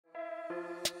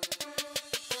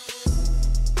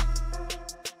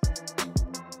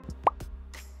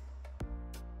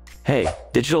Hey,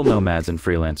 digital nomads and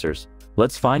freelancers,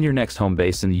 let's find your next home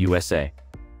base in the USA.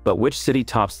 But which city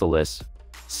tops the list?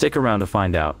 Stick around to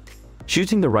find out.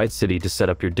 Choosing the right city to set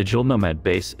up your digital nomad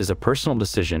base is a personal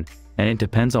decision, and it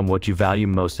depends on what you value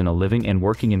most in a living and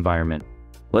working environment.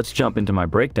 Let's jump into my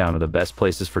breakdown of the best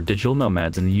places for digital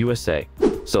nomads in the USA.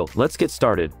 So let's get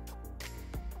started.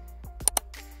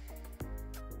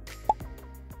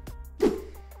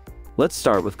 Let's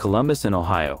start with Columbus in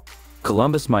Ohio.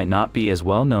 Columbus might not be as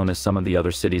well known as some of the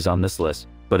other cities on this list,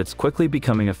 but it's quickly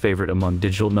becoming a favorite among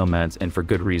digital nomads, and for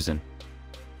good reason.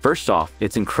 First off,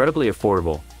 it's incredibly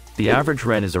affordable. The average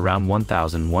rent is around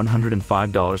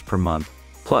 $1,105 per month,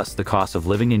 plus the cost of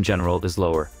living in general is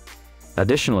lower.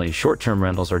 Additionally, short-term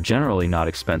rentals are generally not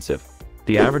expensive.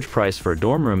 The average price for a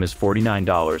dorm room is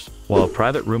 $49, while a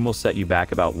private room will set you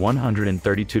back about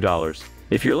 $132.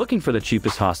 If you're looking for the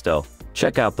cheapest hostel,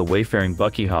 check out the Wayfaring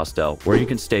Bucky Hostel, where you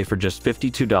can stay for just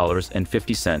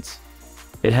 $52.50.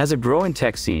 It has a growing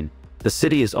tech scene. The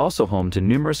city is also home to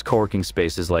numerous co-working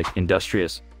spaces like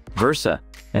Industrious, Versa,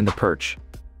 and The Perch.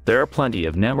 There are plenty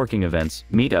of networking events,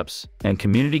 meetups, and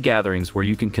community gatherings where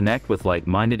you can connect with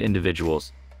like-minded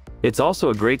individuals. It's also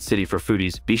a great city for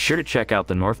foodies. Be sure to check out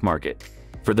the North Market.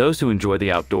 For those who enjoy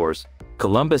the outdoors,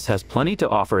 Columbus has plenty to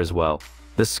offer as well.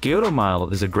 The Scioto Mile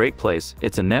is a great place.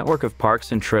 It's a network of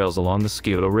parks and trails along the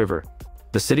Scioto River.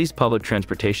 The city's public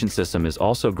transportation system is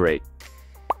also great.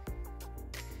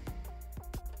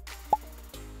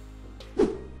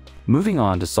 Moving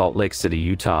on to Salt Lake City,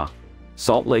 Utah.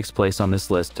 Salt Lake's place on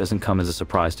this list doesn't come as a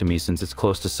surprise to me since it's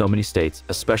close to so many states,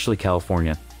 especially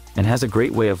California, and has a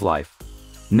great way of life.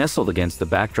 Nestled against the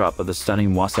backdrop of the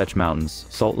stunning Wasatch Mountains,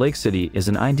 Salt Lake City is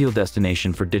an ideal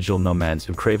destination for digital nomads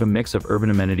who crave a mix of urban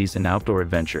amenities and outdoor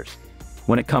adventures.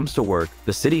 When it comes to work,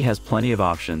 the city has plenty of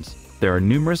options. There are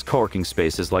numerous co-working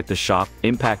spaces like the Shop,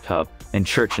 Impact Hub, and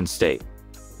Church and State.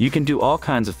 You can do all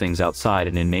kinds of things outside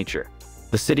and in nature.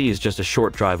 The city is just a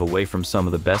short drive away from some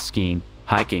of the best skiing,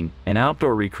 hiking, and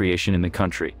outdoor recreation in the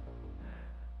country.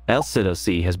 El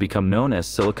City has become known as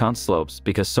Silicon Slopes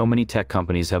because so many tech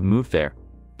companies have moved there.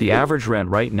 The average rent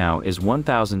right now is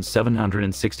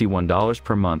 $1,761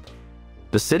 per month.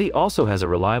 The city also has a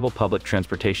reliable public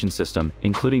transportation system,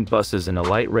 including buses and a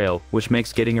light rail, which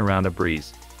makes getting around a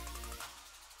breeze.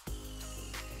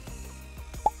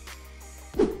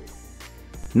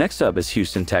 Next up is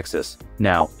Houston, Texas.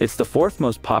 Now, it's the fourth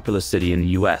most populous city in the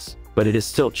US, but it is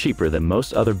still cheaper than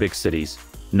most other big cities.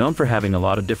 Known for having a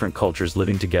lot of different cultures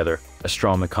living together, a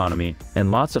strong economy,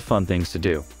 and lots of fun things to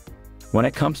do. When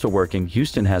it comes to working,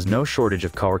 Houston has no shortage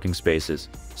of co-working spaces.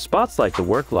 Spots like the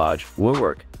Work Lodge,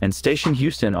 WooWork, and Station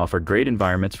Houston offer great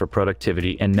environments for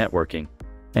productivity and networking.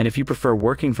 And if you prefer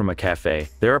working from a cafe,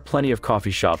 there are plenty of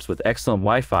coffee shops with excellent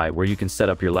Wi-Fi where you can set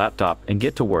up your laptop and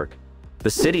get to work. The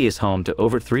city is home to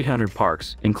over 300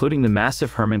 parks, including the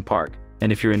massive Herman Park, and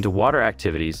if you're into water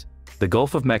activities, the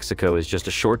Gulf of Mexico is just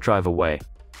a short drive away.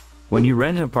 When you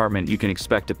rent an apartment, you can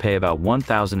expect to pay about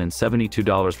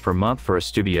 $1,072 per month for a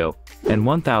studio and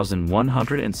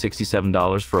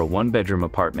 $1,167 for a one-bedroom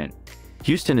apartment.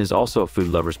 Houston is also a food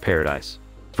lover's paradise.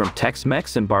 From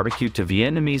Tex-Mex and barbecue to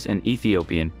Vietnamese and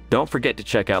Ethiopian, don't forget to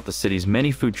check out the city's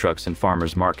many food trucks and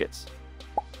farmers markets.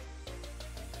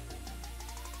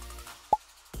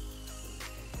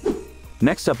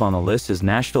 Next up on the list is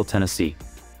Nashville, Tennessee.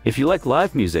 If you like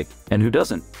live music, and who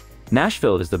doesn't,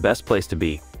 Nashville is the best place to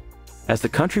be. As the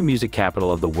country music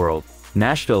capital of the world,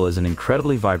 Nashville is an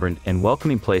incredibly vibrant and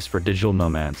welcoming place for digital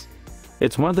nomads.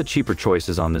 It's one of the cheaper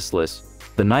choices on this list.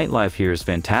 The nightlife here is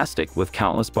fantastic, with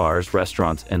countless bars,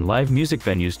 restaurants, and live music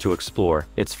venues to explore.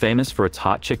 It's famous for its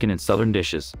hot chicken and southern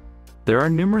dishes. There are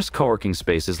numerous co-working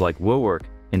spaces like WooWork,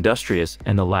 Industrious,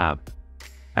 and The Lab.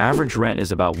 Average rent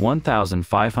is about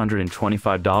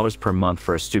 $1,525 per month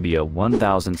for a studio,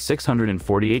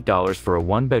 $1,648 for a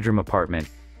one-bedroom apartment,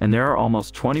 and there are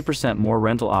almost 20% more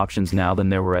rental options now than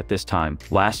there were at this time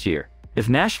last year. If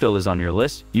Nashville is on your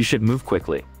list, you should move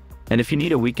quickly. And if you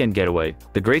need a weekend getaway,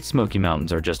 the Great Smoky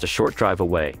Mountains are just a short drive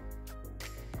away.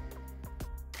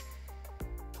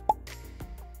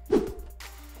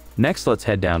 Next, let's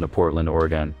head down to Portland,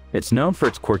 Oregon. It's known for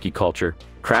its quirky culture,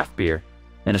 craft beer,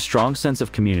 and a strong sense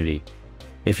of community.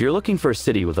 If you're looking for a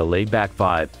city with a laid-back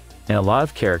vibe and a lot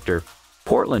of character,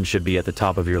 Portland should be at the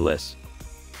top of your list.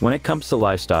 When it comes to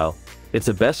lifestyle, it's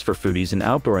the best for foodies and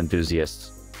outdoor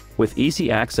enthusiasts. With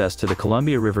easy access to the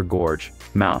Columbia River Gorge,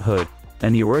 Mount Hood,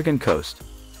 and the Oregon coast,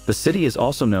 the city is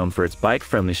also known for its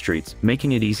bike-friendly streets,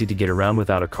 making it easy to get around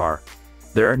without a car.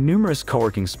 There are numerous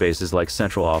co-working spaces like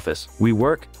Central Office,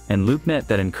 WeWork, and LoopNet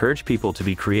that encourage people to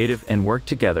be creative and work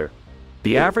together.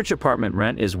 The average apartment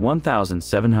rent is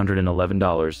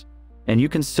 $1,711, and you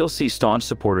can still see staunch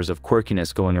supporters of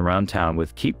quirkiness going around town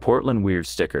with "Keep Portland Weird"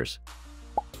 stickers.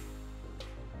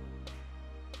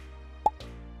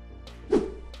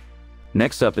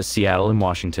 Next up is Seattle in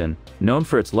Washington, known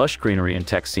for its lush greenery and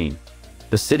tech scene.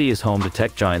 The city is home to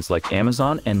tech giants like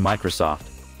Amazon and Microsoft.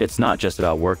 It's not just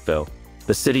about work though.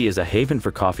 The city is a haven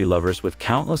for coffee lovers with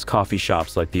countless coffee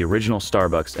shops like the original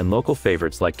Starbucks and local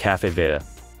favorites like Cafe Veda.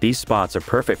 These spots are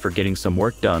perfect for getting some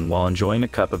work done while enjoying a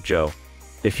cup of joe.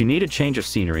 If you need a change of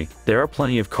scenery, there are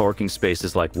plenty of co-working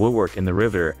spaces like WeWork in the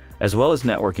River, as well as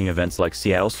networking events like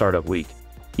Seattle Startup Week.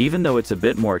 Even though it's a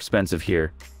bit more expensive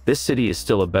here, this city is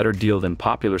still a better deal than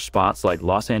popular spots like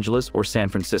Los Angeles or San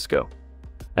Francisco.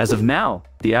 As of now,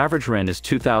 the average rent is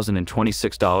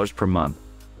 $2,026 per month.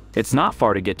 It's not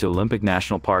far to get to Olympic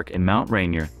National Park in Mount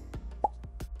Rainier.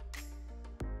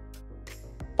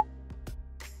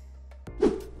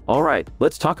 Alright,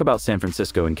 let's talk about San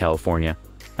Francisco in California.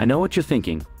 I know what you're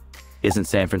thinking. Isn't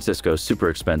San Francisco super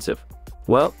expensive?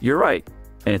 Well, you're right.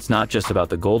 And it's not just about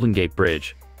the Golden Gate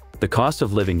Bridge. The cost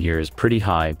of living here is pretty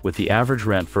high, with the average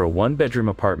rent for a one-bedroom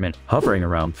apartment hovering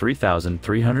around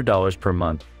 $3,300 per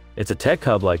month. It's a tech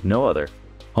hub like no other.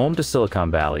 Home to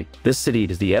Silicon Valley, this city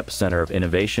is the epicenter of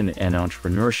innovation and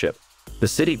entrepreneurship. The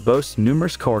city boasts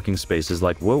numerous co-working spaces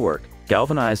like WeWork,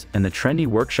 Galvanize, and the trendy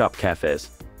workshop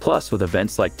cafes, plus with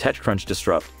events like TechCrunch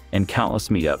Disrupt and countless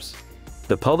meetups.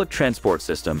 The public transport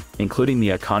system, including the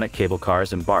iconic cable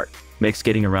cars and BART, makes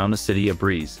getting around the city a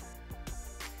breeze.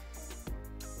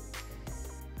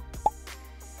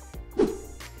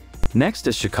 Next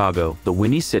is Chicago, the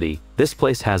Windy City. This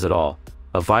place has it all: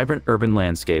 a vibrant urban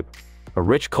landscape, a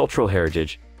rich cultural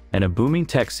heritage, and a booming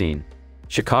tech scene.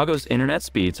 Chicago's internet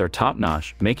speeds are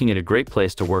top-notch, making it a great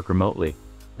place to work remotely.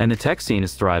 And the tech scene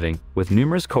is thriving, with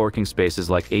numerous co-working spaces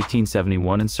like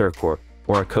 1871 in Surfcourt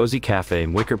or a cozy cafe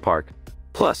in Wicker Park.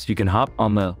 Plus, you can hop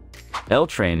on the L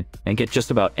train and get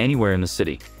just about anywhere in the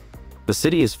city. The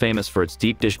city is famous for its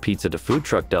deep dish pizza to food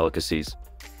truck delicacies.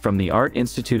 From the Art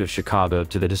Institute of Chicago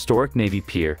to the historic Navy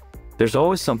Pier, there's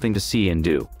always something to see and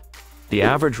do. The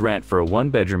average rent for a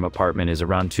one-bedroom apartment is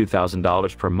around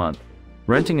 $2,000 per month.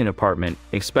 Renting an apartment,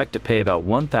 expect to pay about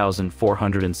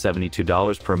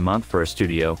 $1,472 per month for a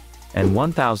studio and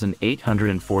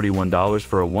 $1,841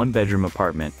 for a one-bedroom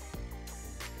apartment.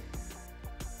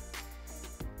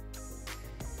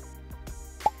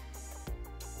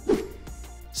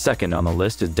 Second on the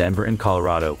list is Denver in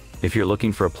Colorado. If you're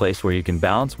looking for a place where you can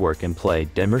balance work and play,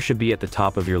 Denver should be at the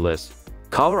top of your list.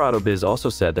 Colorado Biz also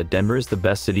said that Denver is the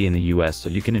best city in the US, so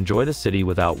you can enjoy the city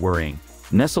without worrying.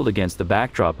 Nestled against the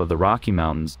backdrop of the Rocky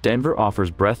Mountains, Denver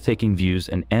offers breathtaking views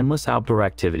and endless outdoor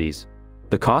activities.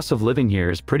 The cost of living here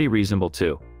is pretty reasonable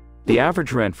too. The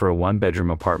average rent for a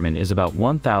one-bedroom apartment is about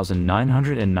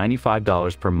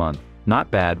 $1,995 per month.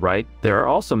 Not bad, right? There are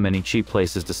also many cheap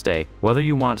places to stay, whether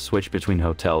you want to switch between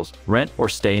hotels, rent, or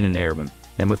stay in an Airbnb.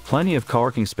 And with plenty of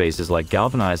co-working spaces like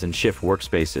Galvanize and Shift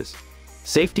workspaces.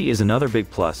 Safety is another big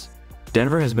plus.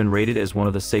 Denver has been rated as one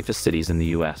of the safest cities in the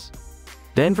US.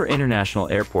 Denver International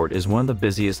Airport is one of the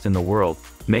busiest in the world,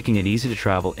 making it easy to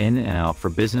travel in and out for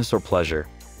business or pleasure.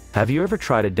 Have you ever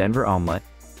tried a Denver omelet?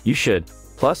 You should.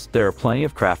 Plus, there are plenty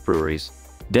of craft breweries.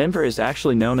 Denver is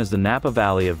actually known as the Napa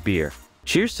Valley of beer.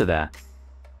 Cheers to that!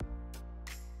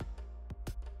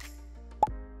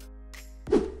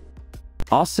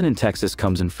 Austin in Texas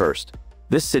comes in first.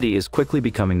 This city is quickly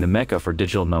becoming the mecca for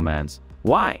digital nomads.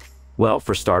 Why? Well,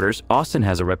 for starters, Austin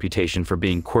has a reputation for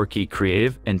being quirky,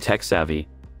 creative, and tech-savvy.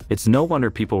 It's no wonder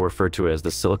people refer to it as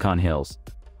the Silicon Hills.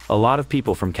 A lot of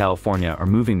people from California are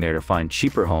moving there to find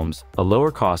cheaper homes, a lower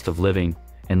cost of living,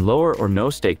 and lower or no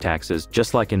state taxes,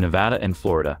 just like in Nevada and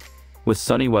Florida, with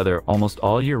sunny weather almost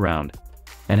all year round,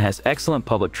 and has excellent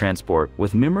public transport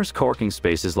with numerous co-working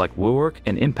spaces like WeWork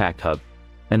and Impact Hub.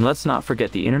 And let's not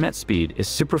forget the internet speed is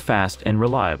super fast and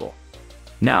reliable.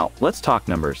 Now, let's talk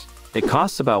numbers. It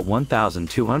costs about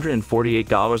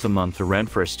 $1,248 a month to rent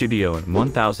for a studio and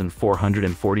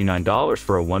 $1,449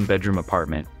 for a one-bedroom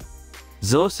apartment.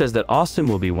 Zillow says that Austin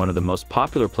will be one of the most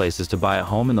popular places to buy a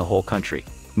home in the whole country.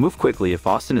 Move quickly if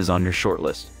Austin is on your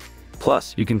shortlist.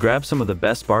 Plus, you can grab some of the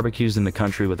best barbecues in the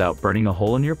country without burning a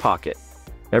hole in your pocket.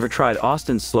 Ever tried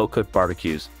Austin's slow-cooked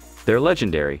barbecues? They're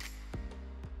legendary.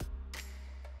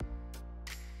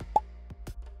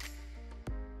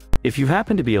 If you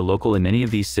happen to be a local in any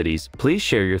of these cities, please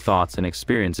share your thoughts and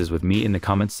experiences with me in the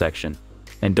comments section.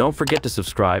 And don't forget to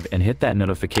subscribe and hit that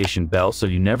notification bell so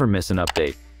you never miss an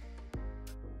update.